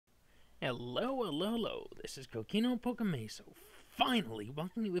Hello, hello, hello. This is Kokino Pokemeso. Finally,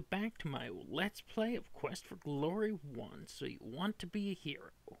 welcoming you back to my Let's Play of Quest for Glory 1. So you want to be a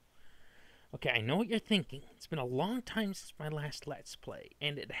hero. Okay, I know what you're thinking. It's been a long time since my last Let's Play,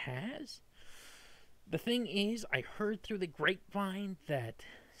 and it has. The thing is, I heard through the grapevine that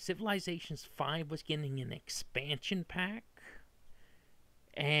Civilizations 5 was getting an expansion pack,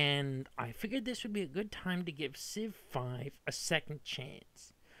 and I figured this would be a good time to give Civ 5 a second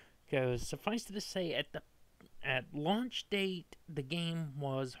chance. Because suffice it to say, at launch date, the game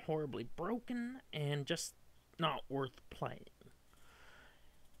was horribly broken and just not worth playing.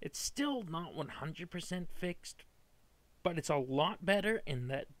 It's still not 100% fixed, but it's a lot better.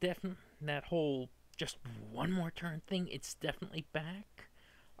 And that whole just one more turn thing, it's definitely back.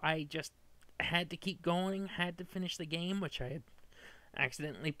 I just had to keep going, had to finish the game, which I had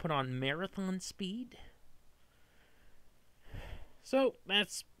accidentally put on marathon speed. So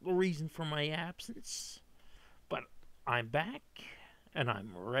that's the reason for my absence. But I'm back, and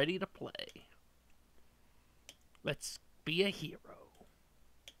I'm ready to play. Let's be a hero.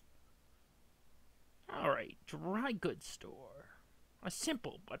 Alright, dry goods store. A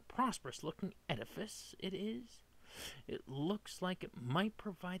simple but prosperous looking edifice it is. It looks like it might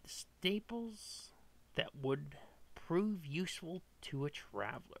provide the staples that would prove useful to a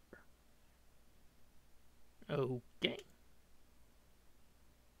traveler. Okay.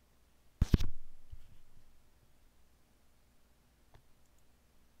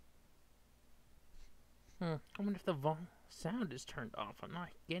 I wonder if the sound is turned off. I'm not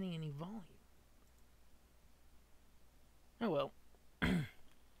getting any volume. Oh well.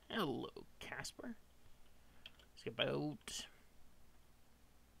 Hello, Casper. Let's get about.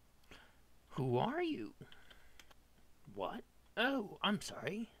 Who are you? What? Oh, I'm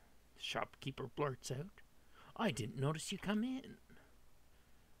sorry. The shopkeeper blurts out. I didn't notice you come in.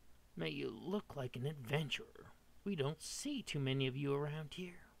 May you look like an adventurer. We don't see too many of you around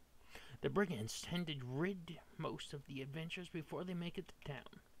here. The brigands tend to rid most of the adventurers before they make it to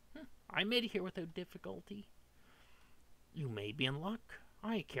town. I made it here without difficulty. You may be in luck.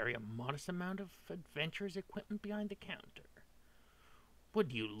 I carry a modest amount of adventurer's equipment behind the counter.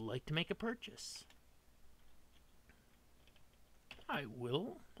 Would you like to make a purchase? I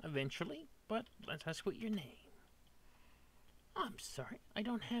will, eventually, but let's ask what your name. I'm sorry, I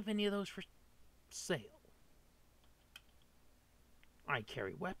don't have any of those for sale. I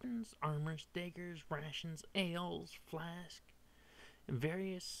carry weapons, armors, daggers, rations, ales, flask, and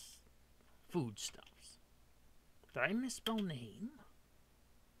various foodstuffs. Did I misspell name?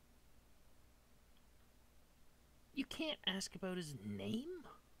 You can't ask about his name?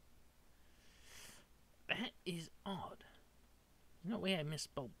 That is odd. No way I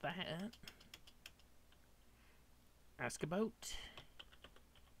misspelled that. Ask about?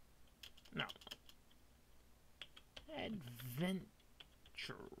 No. Adventurers.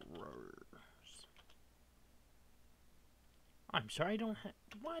 I'm sorry, I don't have.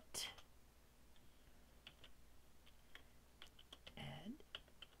 What?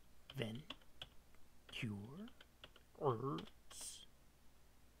 Adventurers.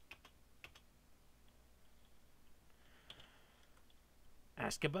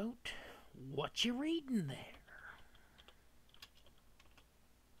 Ask about what you reading there.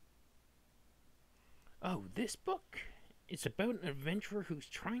 Oh, this book? It's about an adventurer who's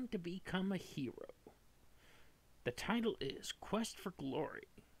trying to become a hero. The title is Quest for Glory.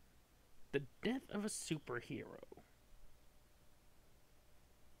 The Death of a Superhero.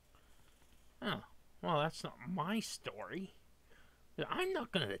 Oh, well, that's not my story. I'm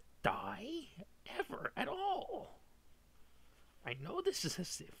not gonna die. Ever. At all. I know this is a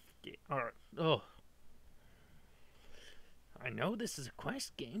Civ game. I know this is a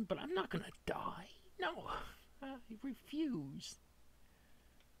quest game, but I'm not gonna die. No, I refuse.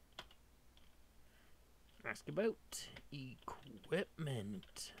 Ask about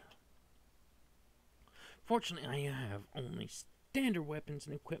equipment. Fortunately, I have only standard weapons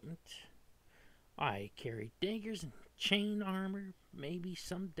and equipment. I carry daggers and chain armor. Maybe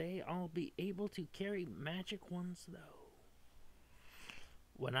someday I'll be able to carry magic ones, though.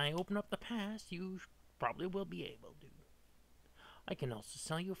 When I open up the pass, you probably will be able to. I can also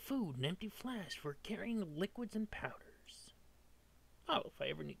sell you food and empty flasks for carrying liquids and powders. Oh, if I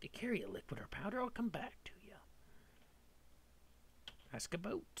ever need to carry a liquid or powder, I'll come back to you. Ask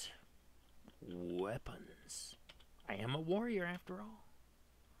about weapons. I am a warrior after all.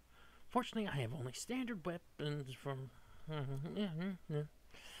 Fortunately, I have only standard weapons from...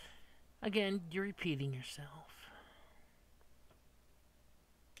 Again, you're repeating yourself.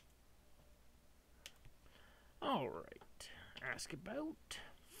 Alright. Ask about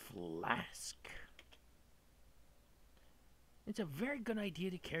flask. It's a very good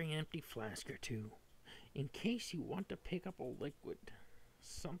idea to carry an empty flask or two, in case you want to pick up a liquid,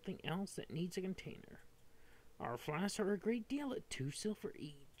 something else that needs a container. Our flasks are a great deal at 2 silver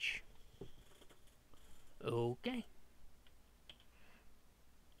each. Okay.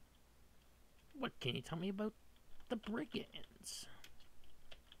 What can you tell me about the brigands?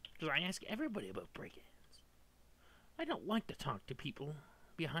 Because I ask everybody about brigands. I don't like to talk to people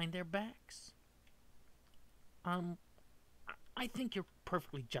behind their backs. I think you're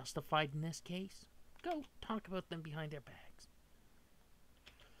perfectly justified in this case. Go talk about them behind their backs.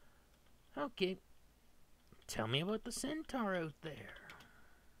 Okay. Tell me about the centaur out there.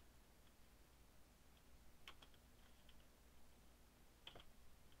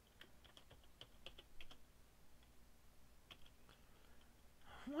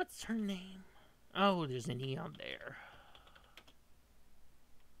 What's her name? Oh, there's an E on there.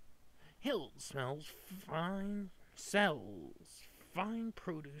 Hill smells fine, sells fine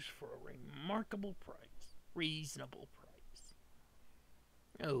produce for a remarkable price. Reasonable price.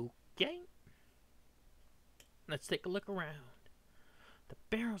 Okay. Let's take a look around. The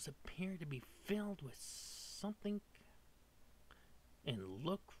barrels appear to be filled with something and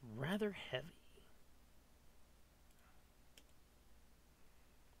look rather heavy.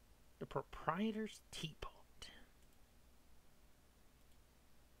 The proprietor's teapot.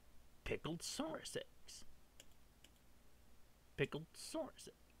 Pickled saurus eggs. Pickled saurus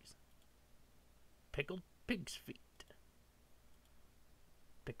eggs. Pickled pig's feet.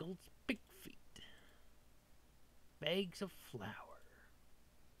 Pickled pig feet. Bags of flour.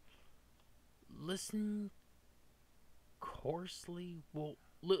 Listen coarsely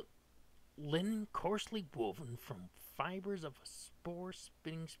linen coarsely woven from fibers of a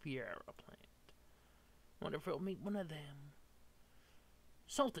spore-spitting spira plant. Wonder if it'll make one of them.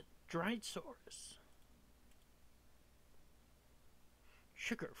 Salted dried saurus.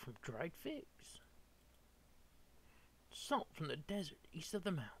 Sugar from dried figs. Salt from the desert east of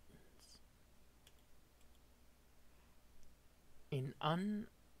the mountains. An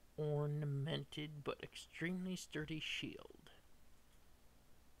unornamented but extremely sturdy shield.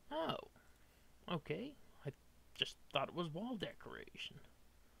 Oh, okay. I just thought it was wall decoration.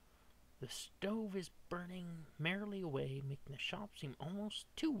 The stove is burning merrily away, making the shop seem almost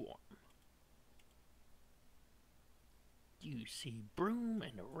too warm. You see broom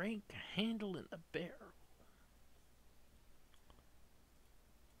and a rake, a handle in the barrel.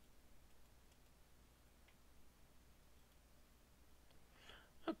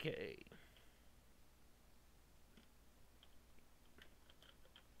 Okay.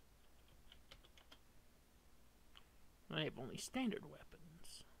 I have only standard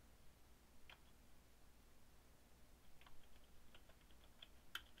weapons.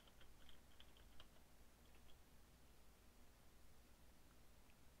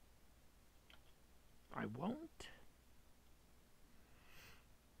 I won't.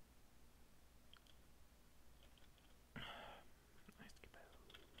 The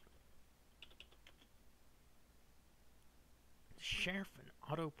sheriff and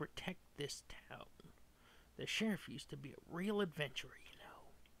auto protect this town. The sheriff used to be a real adventurer, you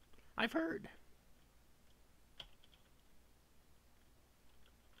know. I've heard.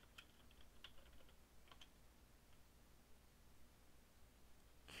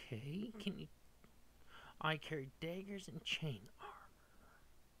 Okay, can you... I carry daggers and chain armor.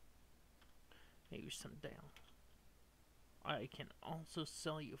 Maybe some down. I can also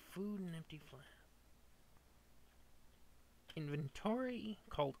sell you food and empty flasks. Inventory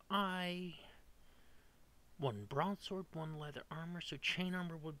called I. 1 broadsword, 1 leather armor, so chain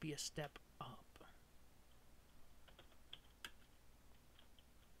armor would be a step up.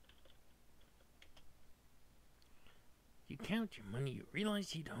 You count your money, you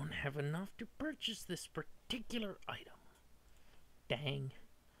realize you don't have enough to purchase this particular item. Dang.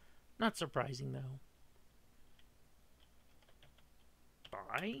 Not surprising, though.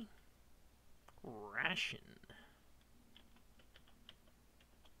 Buy. Ration.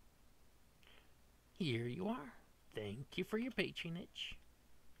 Here you are. Thank you for your patronage.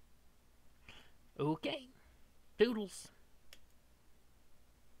 Okay. Doodles.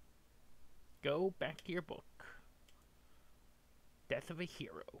 Go back to your book. Death of a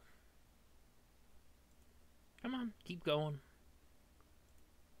hero. Come on, keep going.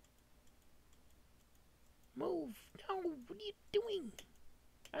 Move. No, what are you doing?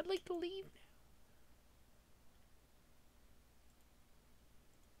 I'd like to leave now.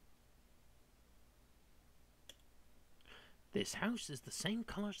 This house is the same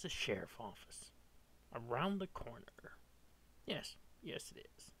color as the sheriff's office. Around the corner. Yes, it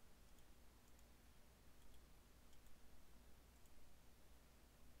is.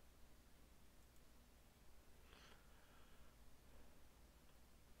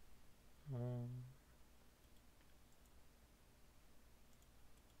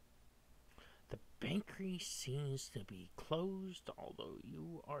 bakery seems to be closed, although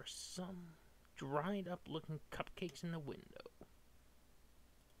you are some dried up looking cupcakes in the window.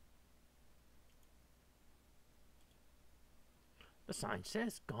 The sign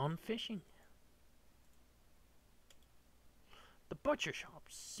says gone fishing. The butcher shop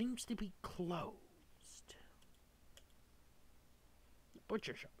seems to be closed. The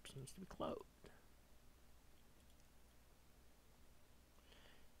butcher shop seems to be closed.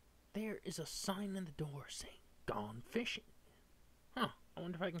 There is a sign in the door saying gone fishing. Huh, I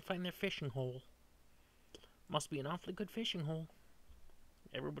wonder if I can find their fishing hole. Must be an awfully good fishing hole.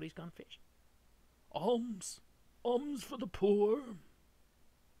 Everybody's gone fishing. Alms for the poor.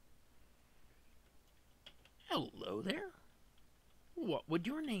 Hello there. What would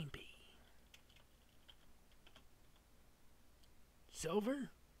your name be? Silver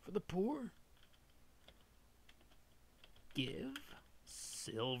for the poor. Give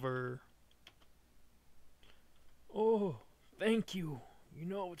silver. Oh, thank you. You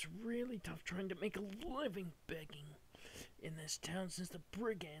know, it's really tough trying to make a living begging in this town since the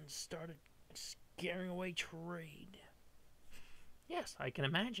brigands started scaring away trade. Yes, I can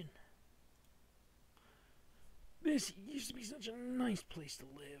imagine. This used to be such a nice place to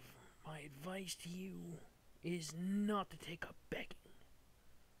live. My advice to you is not to take up begging.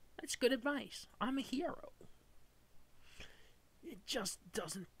 That's good advice. I'm a hero. It just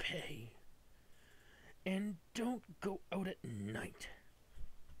doesn't pay. And don't go out at night.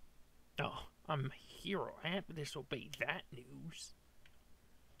 Oh, I'm a hero. I have to disobey that news.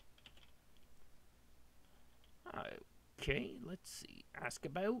 Okay, let's see. Ask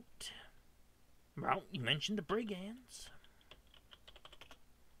about... Well, you mentioned the brigands.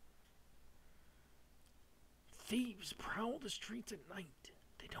 Thieves prowl the streets at night.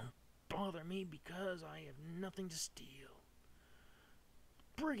 They don't bother me because I have nothing to steal.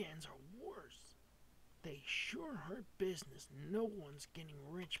 Brigands are worse. They sure hurt business. No one's getting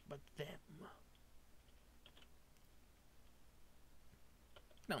rich but them.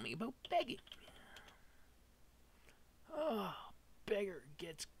 Tell me about begging. Oh, beggar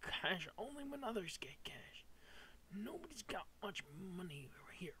gets cash only when others get cash. Nobody's got much money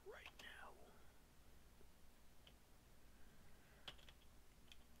here right now.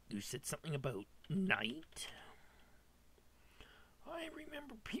 You said something about night? I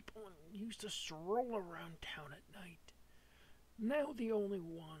remember people used to stroll around town at night. Now the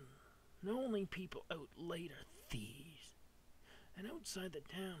only people out late are thieves. And outside the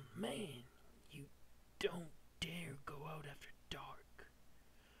town, man, you don't dare go out after dark.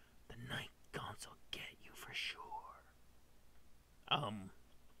 The night gaunts will get you for sure.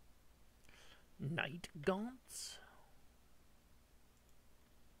 Night gaunts?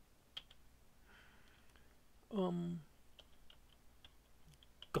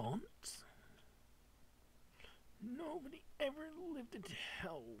 Gaunts? Nobody ever lived to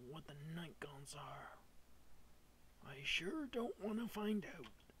tell what the night gaunts are. I sure don't want to find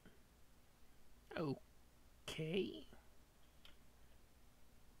out. Okay.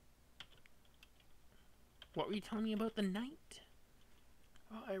 What were you telling me about the night?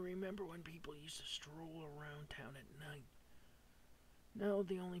 I remember when people used to stroll around town at night. Now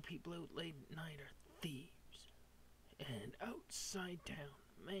the only people out late at night are thieves. And outside town,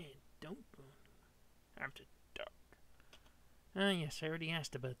 man, don't go after dark. Yes, I already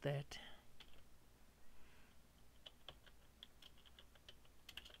asked about that.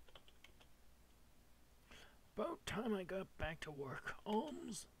 About time I got back to work.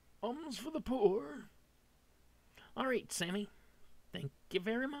 Alms for the poor. Alright, Sammy. Thank you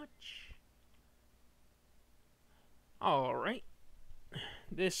very much. Alright.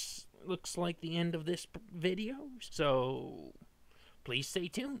 This looks like the end of this video, so please stay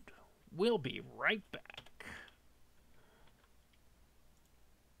tuned. We'll be right back.